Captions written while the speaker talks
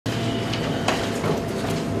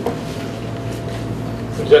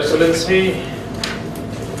His Excellency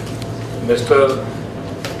Mr.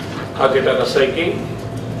 Akita Kaseki,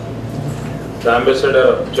 the Ambassador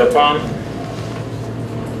of Japan,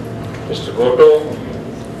 Mr. Goto,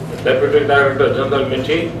 Deputy Director General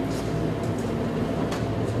MITI,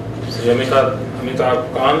 Sri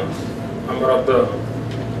Amitabh Khan, member of the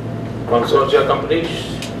consortia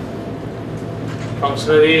companies,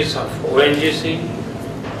 functionaries of ONGC,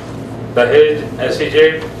 Dahej,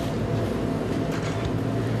 SEJ,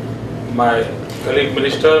 my colleague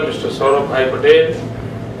Minister Mr. Saurabh Bhai Patel,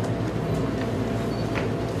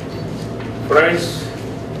 friends,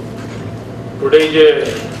 today is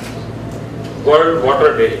a World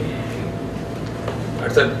Water Day.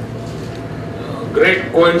 It's a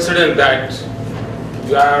great coincidence that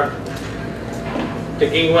we are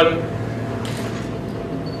taking one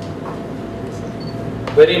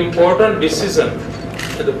very important decision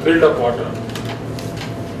in the field of water.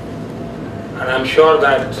 And I'm sure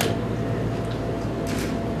that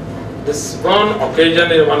this one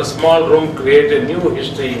occasion in one small room create a new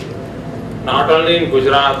history, not only in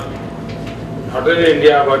Gujarat, not only in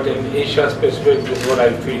India, but in Asia Pacific, is what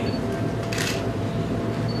I feel.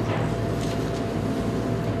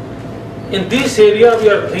 In this area, we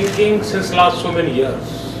are thinking since last so many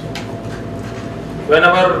years. When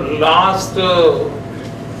our last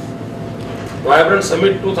Vibrant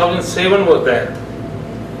Summit 2007 was there,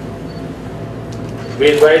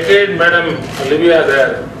 we invited Madam Olivia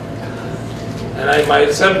there, and I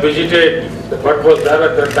myself visited what was there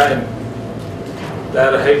at that time,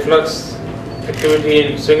 their high flux activity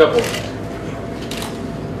in Singapore.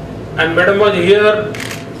 And Madam was here,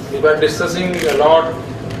 we were discussing a lot.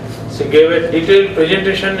 She gave a detailed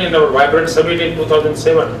presentation in our Vibrant Summit in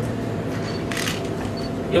 2007.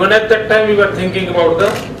 Even at that time we were thinking about the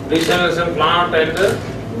desalination plant and the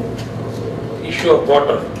issue of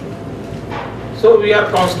water. So we are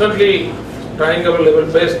constantly trying our level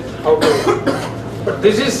best how to. But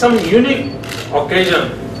this is some unique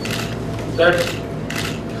occasion that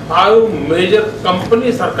 5 major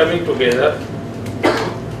companies are coming together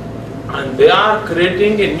and they are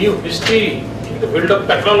creating a new history in the field of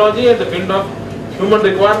technology and the field of human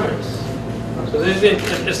requirements. So this in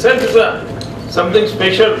itself is something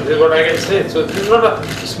special, this is what I can say. So this is not a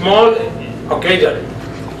small occasion.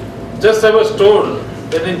 Just I was told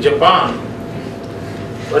that in Japan,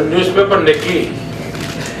 one newspaper Nikki,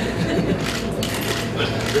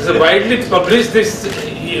 this is widely published the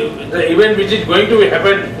event which is going to be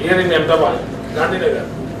happen here in Ahmedabad, Gandhinagar.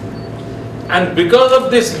 And because of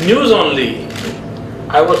this news only,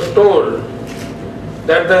 I was told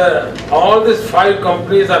that all these 5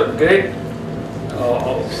 companies are great.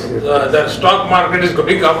 The stock market is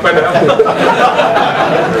going up and up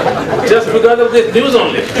just because of this news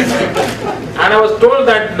only. And I was told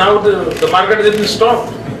that now the market has been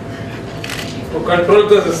stopped to control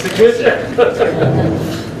the situation.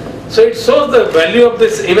 So it shows the value of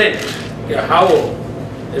this event, how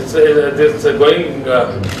it's going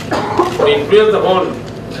to influence the whole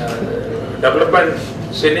development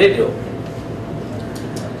scenario.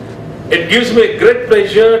 It gives me great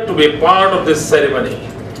pleasure to be a part of this ceremony.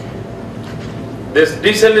 This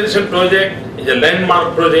desalination project is a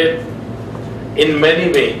landmark project in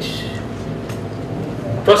many ways.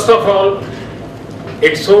 First of all,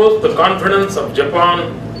 it shows the confidence of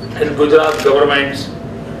Japan and Gujarat governments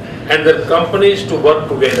and their companies to work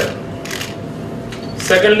together.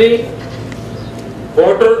 Secondly,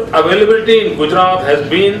 water availability in Gujarat has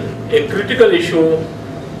been a critical issue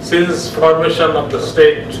since formation of the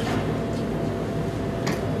state.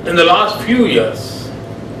 In the last few years,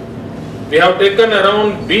 we have taken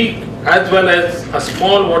around big as well as a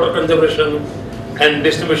small water conservation and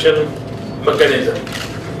distribution mechanism.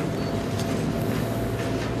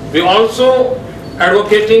 We also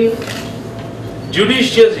advocating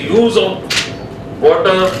judicious use of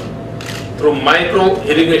water through micro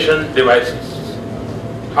irrigation devices.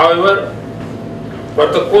 However, for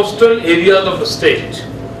the coastal areas of the state,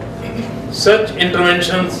 such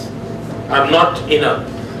interventions are not enough.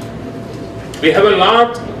 We have a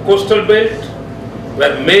large coastal belt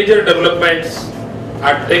where major developments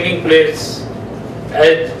are taking place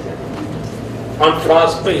on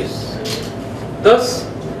fast pace. Thus,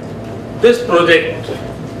 this project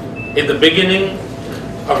is the beginning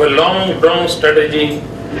of a long-drawn strategy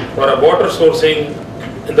for a water sourcing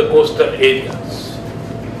in the coastal areas.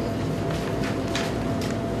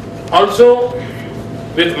 Also,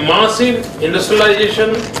 with massive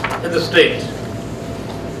industrialization in the state,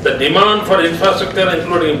 the demand for infrastructure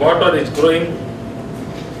including water is growing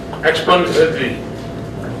exponentially.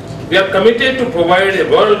 We are committed to provide a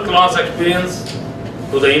world-class experience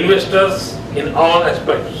to the investors in all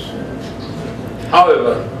aspects.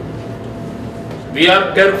 However, we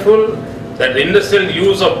are careful that industrial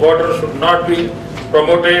use of water should not be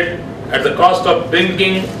promoted at the cost of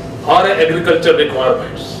drinking or agricultural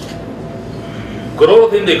requirements.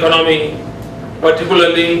 Growth in the economy,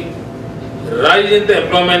 particularly rise in the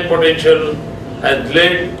employment potential, has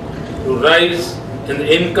led to rise in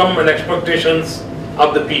the income and expectations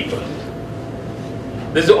of the people.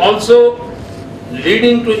 This is also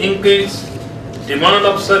leading to increased demand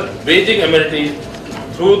of such basic amenities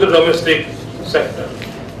through the domestic sector.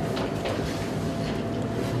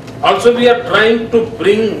 Also, we are trying to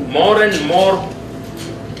bring more and more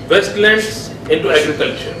wastelands into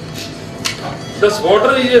agriculture. Thus,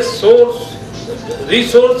 water is a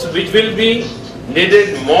resource which will be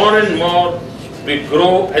needed more and more we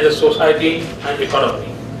grow as a society and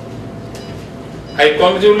economy. I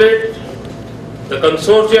congratulate the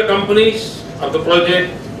consortia companies of the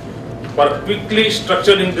project for quickly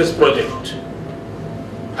structuring this project.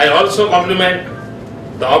 I also compliment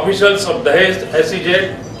the officials of Dahej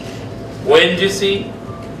SEZ, ONGC,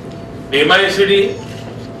 DMICD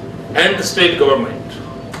and the state government.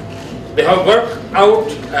 They have worked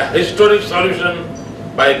out a historic solution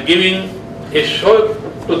by giving a shot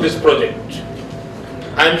to this project.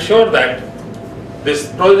 I am sure that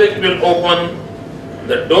this project will open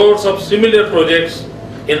the doors of similar projects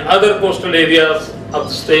in other coastal areas of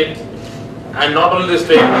the state, and not only the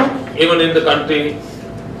state, even in the country.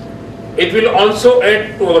 It will also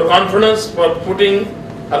add to our confidence for putting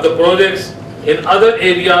up the projects in other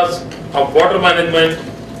areas of water management,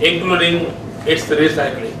 including its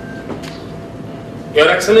recycling. Your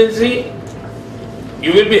Excellency,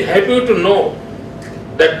 you will be happy to know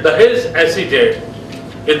that Dahej SEZ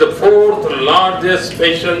is the fourth largest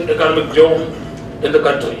special economic zone in the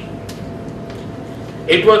country.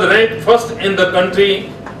 It was ranked first in the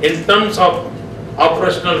country in terms of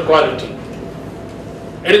operational quality.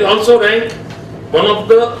 It is also ranked one of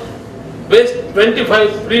the best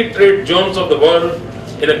 25 free trade zones of the world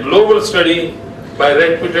in a global study by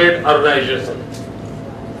reputed organizations.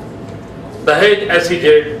 Dahej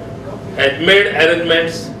SEZ had made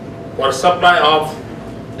arrangements for supply of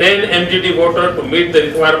 10 mgd water to meet the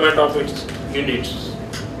requirement of its units.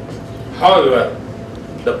 However,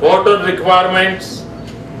 the water requirements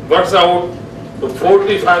works out to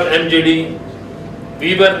 45 mgd.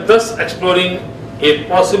 We were thus exploring a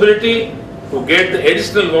possibility to get the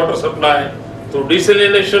additional water supply through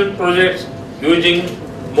desalination projects using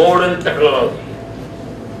modern technology.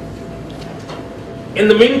 In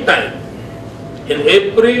the meantime, in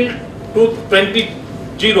April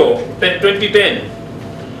 2010,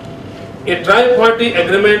 a tri-party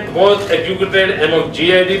agreement was executed among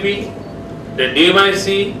GIDB, the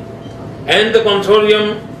DMIC, and the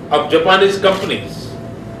consortium of Japanese companies.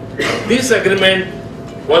 This agreement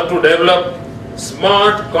was to develop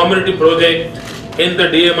smart community project in the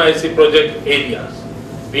DMIC project areas.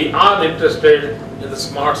 We are interested in the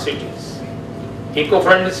smart cities,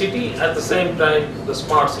 eco-friendly city, at the same time the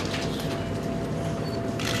smart cities.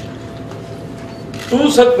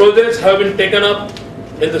 2 such projects have been taken up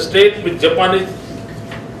in the state with Japanese.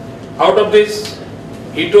 Out of this,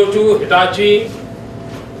 Hitachi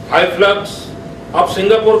High Flux of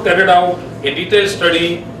Singapore carried out a detailed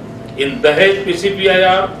study in Dahej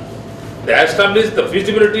PCPIR. They established the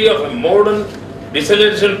feasibility of a modern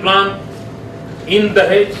desalination plant in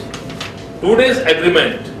Dahej. Today's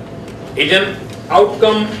agreement is an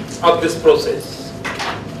outcome of this process.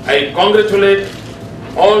 I congratulate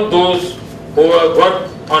all those who have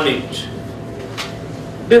worked on it.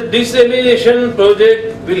 This desalination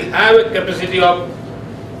project will have a capacity of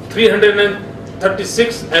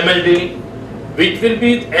 336 MLD, which will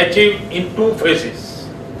be achieved in 2 phases.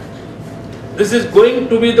 This is going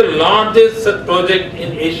to be the largest such project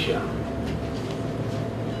in Asia.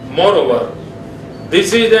 Moreover,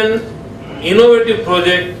 this is an innovative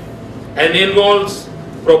project and involves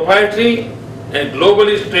proprietary and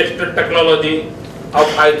globally tested technology of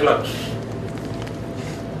high flux.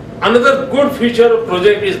 Another good feature of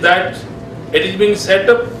project is that it is being set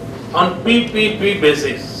up on PPP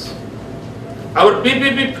basis. Our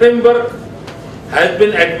PPP framework has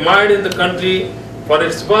been admired in the country for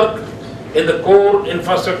its work in the core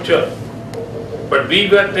infrastructure, but we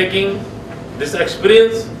were taking this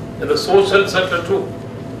experience in the social sector too.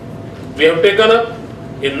 We have taken up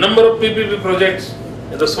a number of PPP projects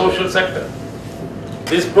in the social sector.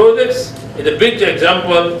 These projects is a big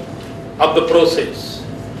example of the process.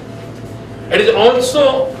 It is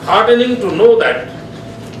also heartening to know that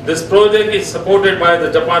this project is supported by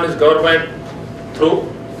the Japanese government through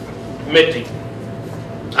METI.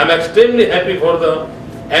 I am extremely happy for the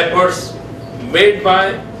efforts made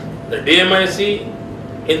by the DMIC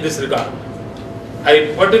in this regard.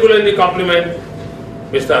 I particularly compliment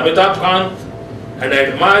Mr. Amitabh Kant and I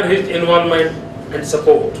admire his involvement and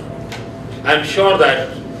support. I am sure that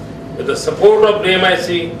with the support of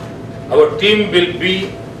DMIC, our team will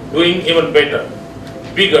be doing even better,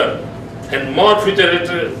 bigger and more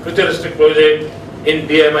futuristic project in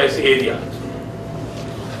DMIC area.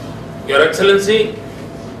 Your Excellency,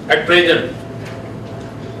 at present,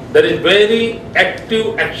 there is very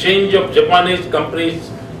active exchange of Japanese companies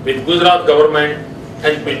with Gujarat government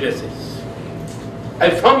and businesses. I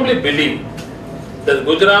firmly believe that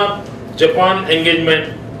Gujarat-Japan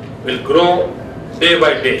engagement will grow day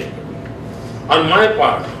by day. On my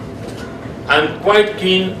part, I am quite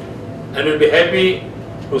keen and will be happy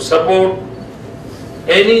to support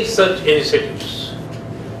any such initiatives.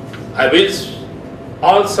 I wish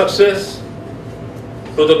all success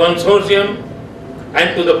to the consortium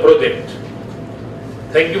and to the project.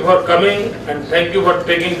 Thank you for coming and thank you for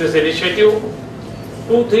taking this initiative.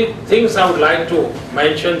 2-3 things I would like to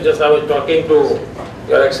mention. Just I was talking to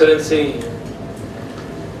Your Excellency.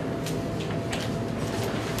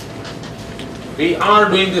 We are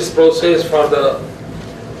doing this process for the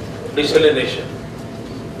desalination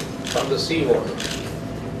from the sea water.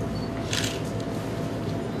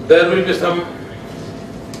 There will be some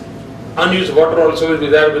unused water also will be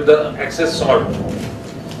there with the excess salt.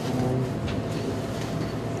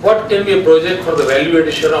 What can be a project for the value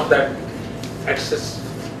addition of that excess,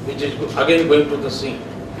 which is again going to the sea?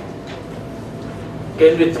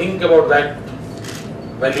 Can we think about that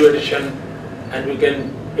value addition and we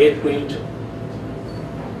can aid to it?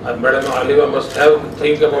 Madam Aliva must have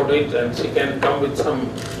think about it and she can come with some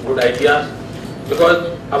good ideas,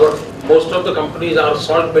 because most of the companies are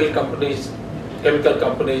salt-based companies, chemical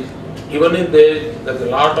companies. Even in there, there's a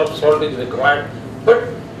lot of salt is required, but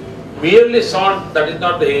merely salt, that is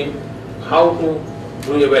not the aim. How to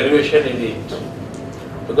do evaluation in it?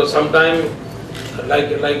 Because sometimes, like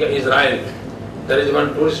Israel, there is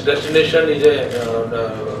one tourist destination is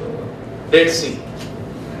a Dead Sea.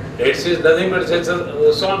 Dead Sea is nothing but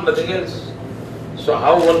salt, nothing else. So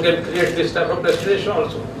how one can create this type of destination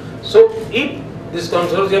also? So if this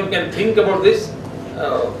consortium can think about this,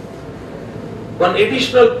 one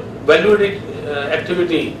additional value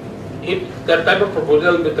activity, if that type of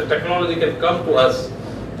proposal with the technology can come to us,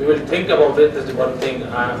 we will think about it. This is one thing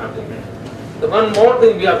I am thinking. The one more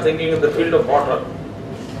thing we are thinking in the field of water.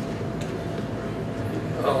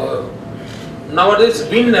 Nowadays,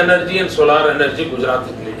 wind energy and solar energy, Gujarat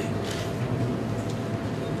is leading.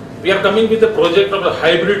 We are coming with a project of a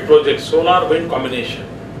hybrid project, solar-wind combination.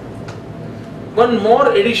 One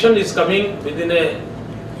more addition is coming within a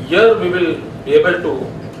year. We will be able to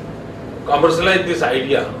commercialize this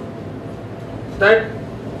idea that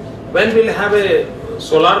when we will have a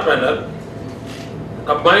solar panel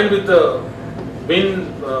combined with the wind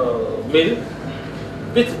mill,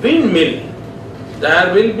 with windmill,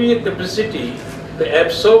 there will be a capacity to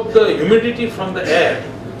absorb the humidity from the air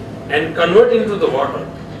and convert into the water.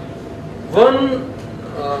 One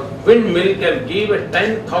windmill can give a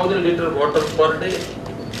 10,000 liter water per day.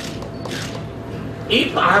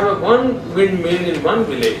 If I have one windmill in one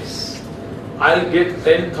village, I'll get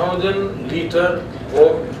 10,000 liter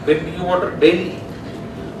of drinking water daily.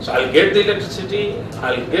 So I'll get the electricity,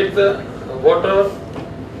 I'll get the water,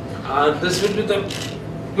 and this will be the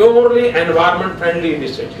purely environment friendly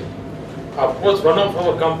initiative. Of course, one of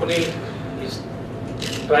our company is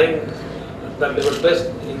trying the level best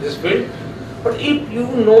in this field, but if you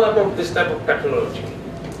know about this type of technology,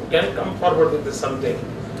 you can come forward with this something.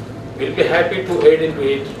 We'll be happy to aid into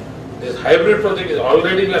it. This hybrid project is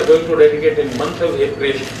already, we are going to dedicate in month of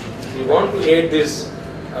April. We want to aid this,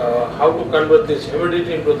 how to convert this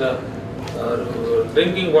humidity into the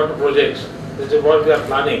drinking water projects. This is what we are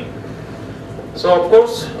planning. So of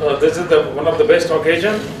course, this is one of the best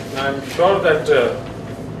occasions. I am sure that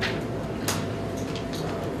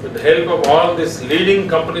with the help of all these leading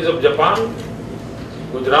companies of Japan,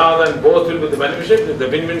 Gujarat and both will be the beneficiaries with the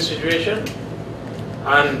win-win situation.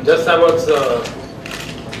 And just I was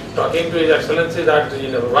talking to His Excellency that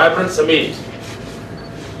in a vibrant summit,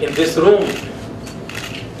 in this room,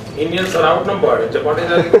 Indians are outnumbered,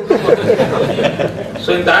 Japanese are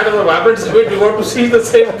so in that vibrant summit, we want to see the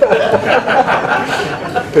same.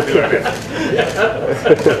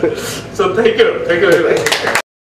 So thank you very much.